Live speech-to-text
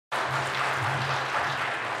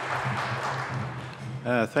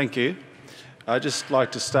Thank you. I'd just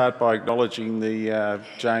like to start by acknowledging the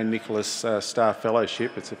Jane Nicholas Star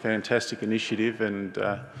Fellowship. It's a fantastic initiative, and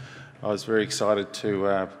I was very excited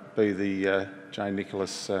to be the Jane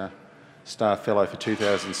Nicholas Star Fellow for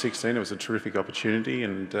 2016. It was a terrific opportunity,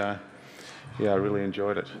 and yeah, I really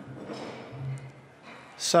enjoyed it.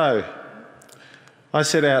 So, I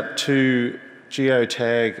set out to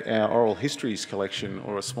geotag our oral histories collection,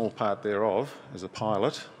 or a small part thereof, as a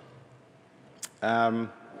pilot.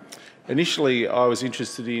 Initially, I was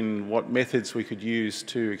interested in what methods we could use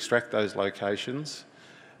to extract those locations,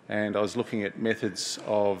 and I was looking at methods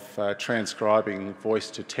of transcribing voice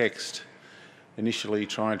to text, initially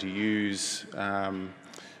trying to use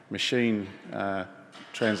machine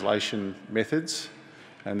translation methods,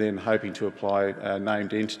 and then hoping to apply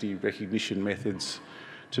named entity recognition methods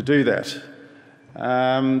to do that.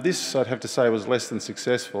 This, I'd have to say, was less than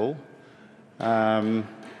successful.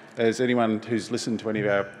 As anyone who's listened to any of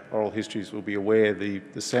our oral histories will be aware,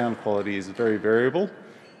 the sound quality is very variable,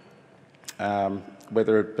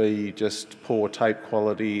 whether it be just poor tape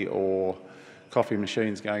quality or coffee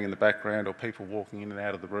machines going in the background or people walking in and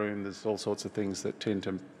out of the room. There's all sorts of things that tend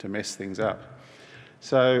to mess things up.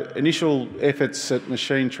 So initial efforts at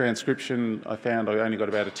machine transcription, I found I only got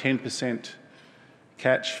about a 10%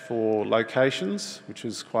 catch for locations, which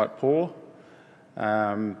was quite poor.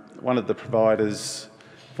 One of the providers,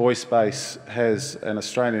 VoiceBase, has an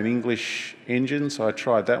Australian English engine, so I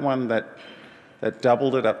tried that one. That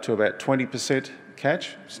doubled it up to about 20%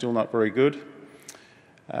 catch, still not very good.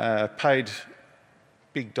 Paid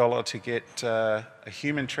big dollar to get a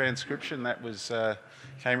human transcription. That was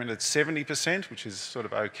came in at 70%, which is sort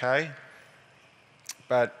of okay.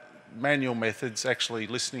 But manual methods, actually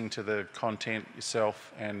listening to the content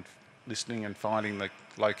yourself and listening and finding the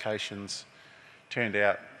locations, turned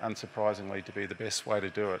out, unsurprisingly, to be the best way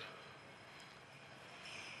to do it.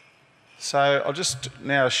 So I'll just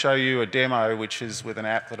now show you a demo which is with an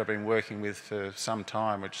app that I've been working with for some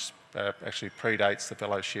time, which actually predates the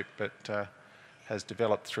fellowship but has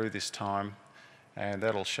developed through this time, and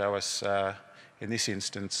that'll show us, in this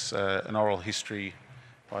instance, an oral history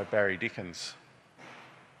by Barry Dickens.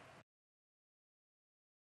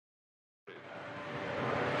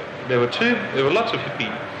 There were lots of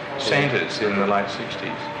hippie centres in the late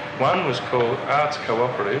 60s. One was called Arts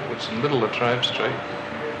Cooperative, which is in Little Latrobe Street,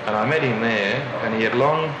 and I met him there, and he had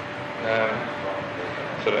long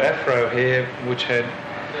sort of afro hair which had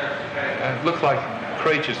looked like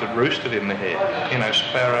creatures that roosted in the hair, you know,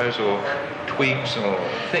 sparrows or twigs or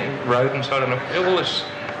rodents, I don't know. All this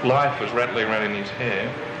life was rattling around in his hair,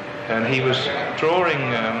 and he was drawing,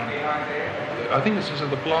 I think this is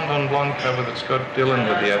the blonde on blonde cover that's got Dylan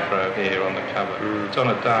with the afro hair on the cover. It's on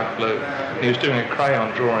a dark blue. He was doing a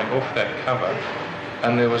crayon drawing off that cover,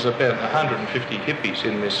 and there was about 150 hippies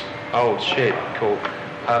in this old shed called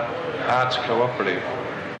Arts Cooperative.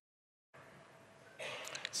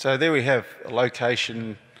 So there we have a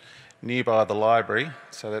location nearby the library.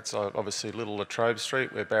 So that's obviously Little Latrobe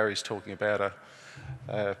Street, where Barry's talking about a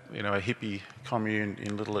hippie commune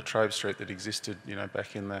in Little Latrobe Street that existed,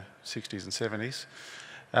 back in the 60s and 70s.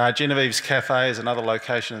 Genevieve's Cafe is another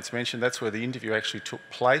location that's mentioned. That's where the interview actually took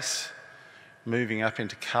place. Moving up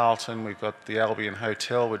into Carlton, we've got the Albion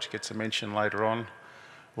Hotel, which gets a mention later on.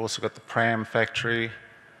 We've also got the Pram Factory,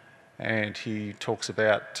 and he talks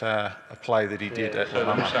about a play that he did at So La the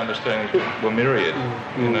Mama. misunderstandings were myriad,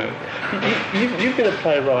 you know. You've been a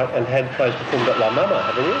playwright and had plays performed at La Mama,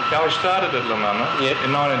 haven't you? Yeah, I started at La Mama in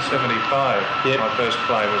 1975. Yep. My first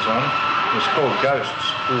play was on. It was called Ghosts,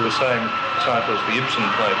 the same title as the Ibsen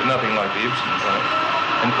play, but nothing like the Ibsen play.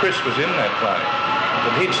 And Chris was in that play,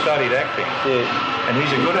 but he'd studied acting, and he's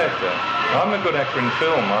a good actor. I'm a good actor in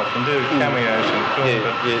film. I can do cameos in film,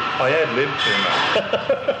 but I ad-lib too much.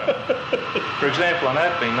 For example, on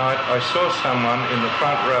opening night, I saw someone in the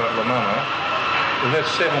front row at La Mama. We had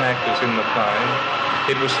 7 actors in the play.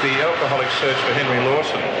 It was the Alcoholic Search for Henry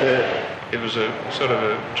Lawson. It was a sort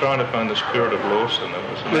of trying to find the spirit of Lawson.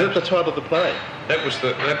 Was that the title of the play? That was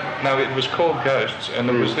no, it was called Ghosts, and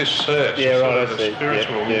it was this search, the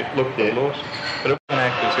spiritual look of Lawson. But it wasn't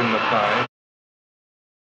actors in the play.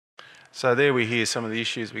 So there we hear some of the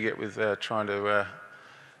issues we get with trying to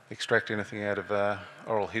extract anything out of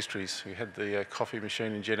oral histories. We had the coffee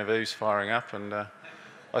machine in Genevieve's firing up, and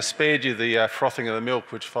I spared you the frothing of the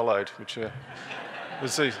milk which followed, which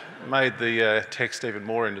made the text even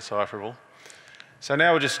more indecipherable. So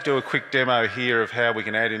now we'll just do a quick demo here of how we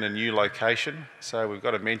can add in a new location. So we've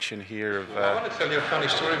got a mention here of... I want to tell you a funny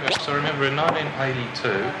story. So I remember in 1982,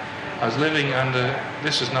 I was living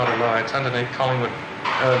this is not a lie, it's underneath Collingwood,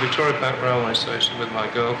 Victoria Park Railway Station with my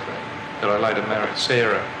girlfriend. that I later married,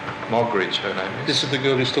 Sarah Mogridge, her name is. This is the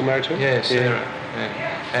girl who's still married to him? Yeah, Sarah. Yeah.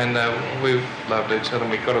 And we loved each other,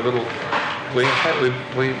 and we got a little... We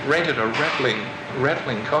rented a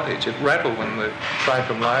rattling cottage. It rattled when the train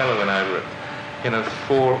from Layla went over it. In a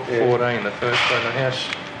 414, the first one, the house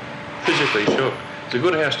physically shook. It's a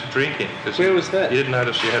good house to drink in. Where was that? You didn't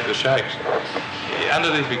notice you had the shakes.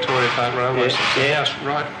 Underneath Victoria Park Railway Station. The house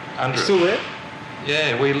right under it. Still there?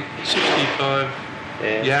 Yeah, 65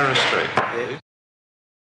 Yarra Street. Yeah.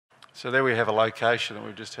 So there we have a location that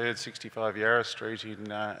we've just heard, 65 Yarra Street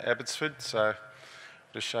in Abbotsford. So I'll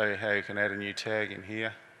just show you how you can add a new tag in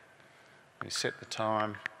here. You set the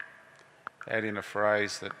time, add in a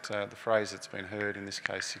phrase that the phrase that's been heard, in this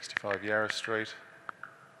case 65 Yarra Street.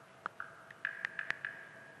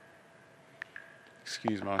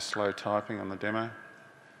 Excuse my slow typing on the demo.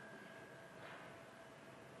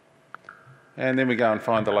 And then we go and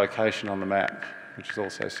find the location on the map, which is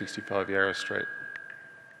also 65 Yarra Street.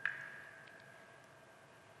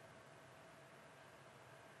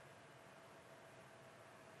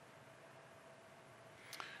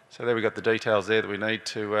 So there we've got the details there that we need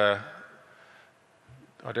to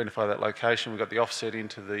identify that location. We've got the offset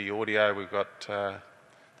into the audio, we've got the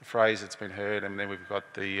phrase that's been heard, and then we've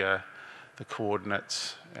got the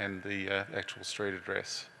coordinates and the actual street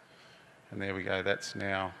address. And there we go, that's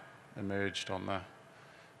now emerged on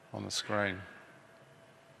the screen.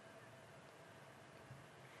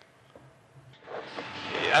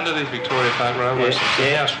 Underneath Victoria Park Railway Station,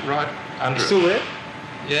 the house right under it. Still there?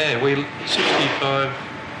 Yeah, 65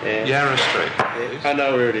 Yarra Street. Yeah. I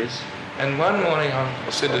know where it is. And one morning I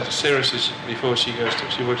said to Sarah, before she works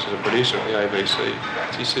as a producer at the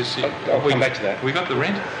ABC, she says... I'll come back to that. We got the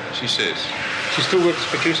rent, she says. She still works as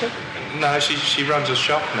producer? No, she runs a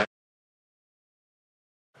shop now.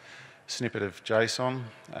 Snippet of JSON.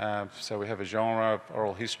 So we have a genre of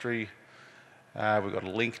oral history. We've got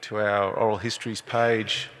a link to our oral histories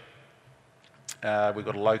page. We've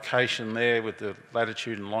got a location there with the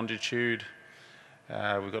latitude and longitude.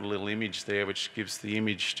 We've got a little image there which gives the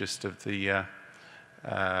image just of the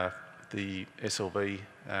SLB,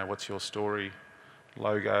 What's Your Story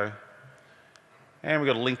logo. And we've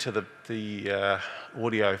got a link to the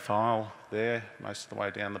audio file there, most of the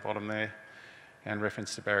way down the bottom there, and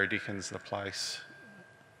reference to Barry Dickens, The Place.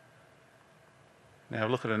 Now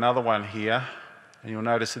look at another one here, and you'll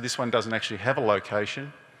notice that this one doesn't actually have a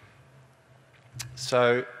location.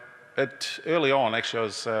 So early on, actually, I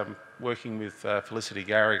was working with Felicity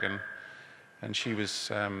Garrigan, and she was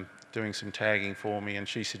doing some tagging for me, and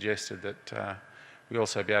she suggested that we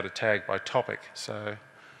also be able to tag by topic. So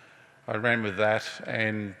I ran with that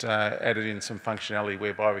and added in some functionality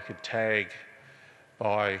whereby we could tag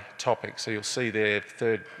by topic. So you'll see there,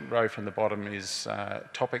 third row from the bottom is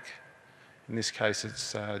topic. In this case,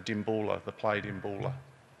 it's Dimboola, the play Dimboola.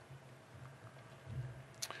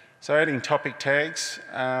 So adding topic tags,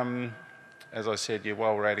 as I said,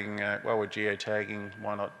 while we're geotagging,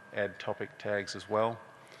 why not add topic tags as well?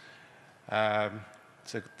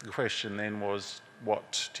 So the question then was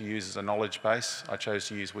what to use as a knowledge base. I chose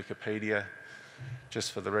to use Wikipedia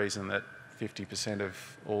just for the reason that 50%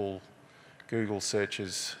 of all Google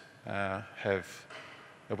searches have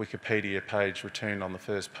a Wikipedia page returned on the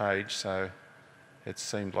first page, so it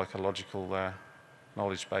seemed like a logical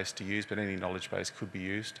knowledge base to use, but any knowledge base could be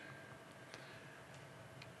used.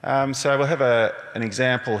 So we'll have an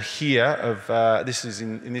example here of, this is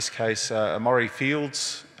in this case, a Maury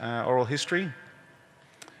Fields oral history.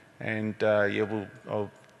 And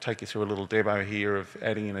I'll take you through a little demo here of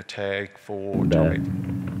adding in a tag for topic.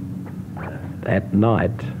 That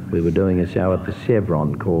night we were doing a show at the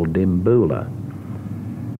Chevron called Dimboola.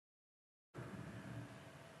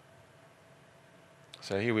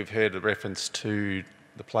 So here we've heard a reference to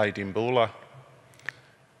the play Dimboola.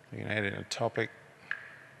 We can add in a topic.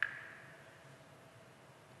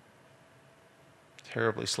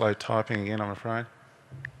 Terribly slow typing again, I'm afraid.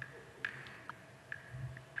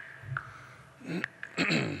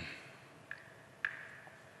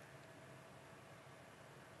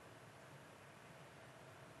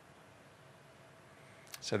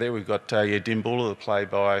 So there we've got Dimboola, the play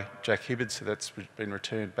by Jack Hibbard, so that's been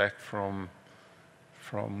returned back from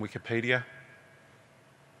Wikipedia.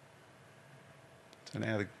 So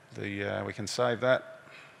now we can save that.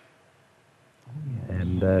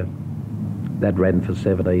 And that ran for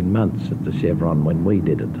 17 months at the Chevron when we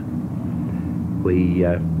did it. We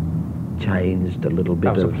changed a little bit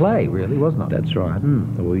of... That was a play, really, wasn't it? That's right.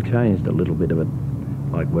 We changed a little bit of it,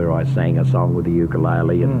 like where I sang a song with the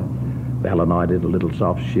ukulele and Val and I did a little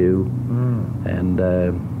soft shoe, and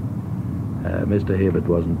Mr. Hibbert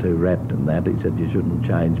wasn't too wrapped in that. He said, you shouldn't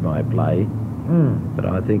change my play. But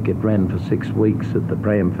I think it ran for 6 weeks at the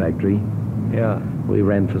Pram factory. Yeah. We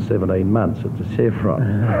ran for 17 months at the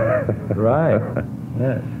Chevron. Right.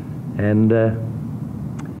 Yeah. And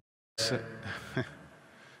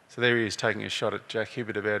So there he is taking a shot at Jack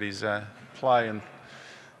Hibbert about his play and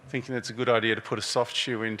thinking it's a good idea to put a soft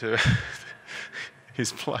shoe into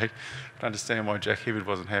his play. I understand why Jack Hibbert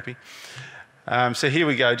wasn't happy. So here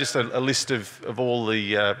we go, just a list of all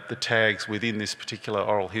the tags within this particular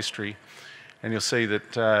oral history. And you'll see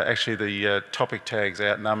that actually the topic tags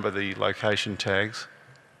outnumber the location tags.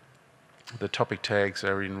 The topic tags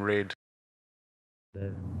are in red.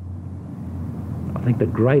 I think the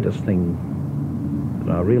greatest thing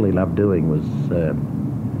that I really loved doing was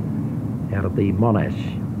out at the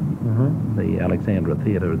Monash, the Alexandra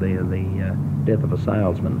Theatre there, the Death of a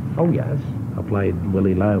Salesman. Oh, yes. I played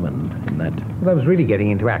Willie Loman in that. Well, that was really getting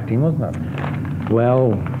into acting, wasn't it?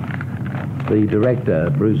 Well, the director,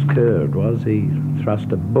 Bruce Kerr, he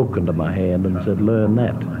thrust a book into my hand and said, learn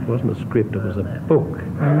that. It wasn't a script, it was a book.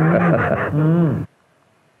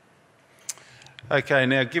 Okay,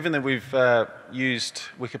 now given that we've used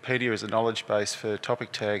Wikipedia as a knowledge base for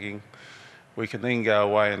topic tagging, we can then go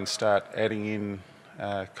away and start adding in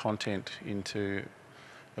content into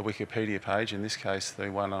a Wikipedia page, in this case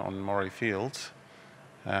the one on Maury Fields.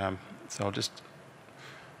 So I'll just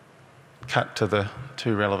cut to the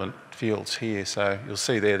 2 relevant fields here. So you'll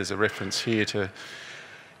see there's a reference here to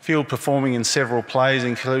Field performing in several plays,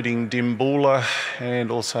 including Dimboola, and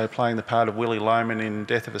also playing the part of Willie Loman in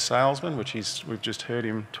Death of a Salesman, which we've just heard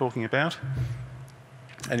him talking about.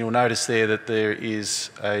 And you'll notice there that there is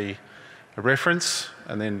a reference,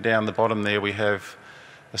 and then down the bottom there we have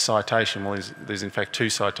a citation. Well, there's in fact 2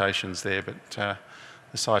 citations there, but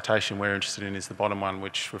the citation we're interested in is the bottom one,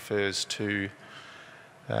 which refers to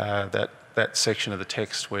that section of the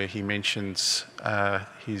text where he mentions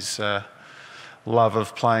his love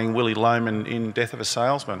of playing Willie Loman in Death of a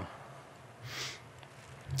Salesman.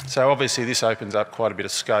 So obviously this opens up quite a bit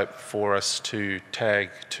of scope for us to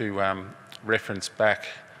reference back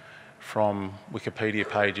from Wikipedia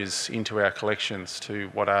pages into our collections to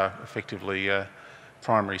what are effectively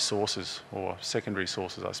primary sources, or secondary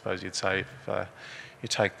sources, I suppose you'd say, if you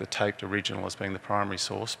take the taped original as being the primary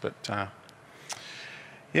source. But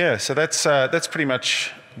yeah, so that's pretty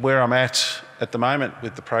much where I'm at the moment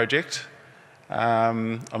with the project.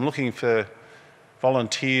 I'm looking for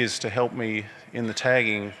volunteers to help me in the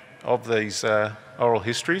tagging of these oral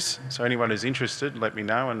histories. So anyone who's interested, let me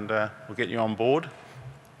know and we'll get you on board.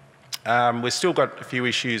 We've still got a few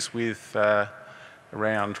issues with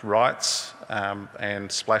around rights and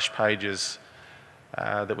splash pages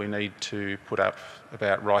that we need to put up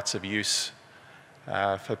about rights of use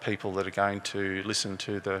for people that are going to listen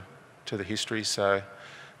to the history. So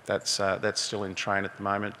that's still in train at the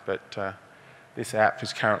moment, but this app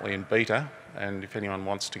is currently in beta, and if anyone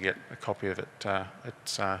wants to get a copy of it,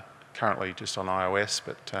 it's currently just on iOS,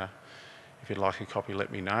 but if you'd like a copy,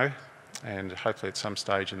 let me know, and hopefully at some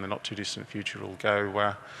stage in the not too distant future it'll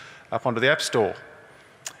go up onto the App Store.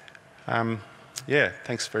 Yeah,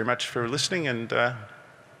 thanks very much for listening, and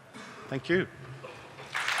thank you.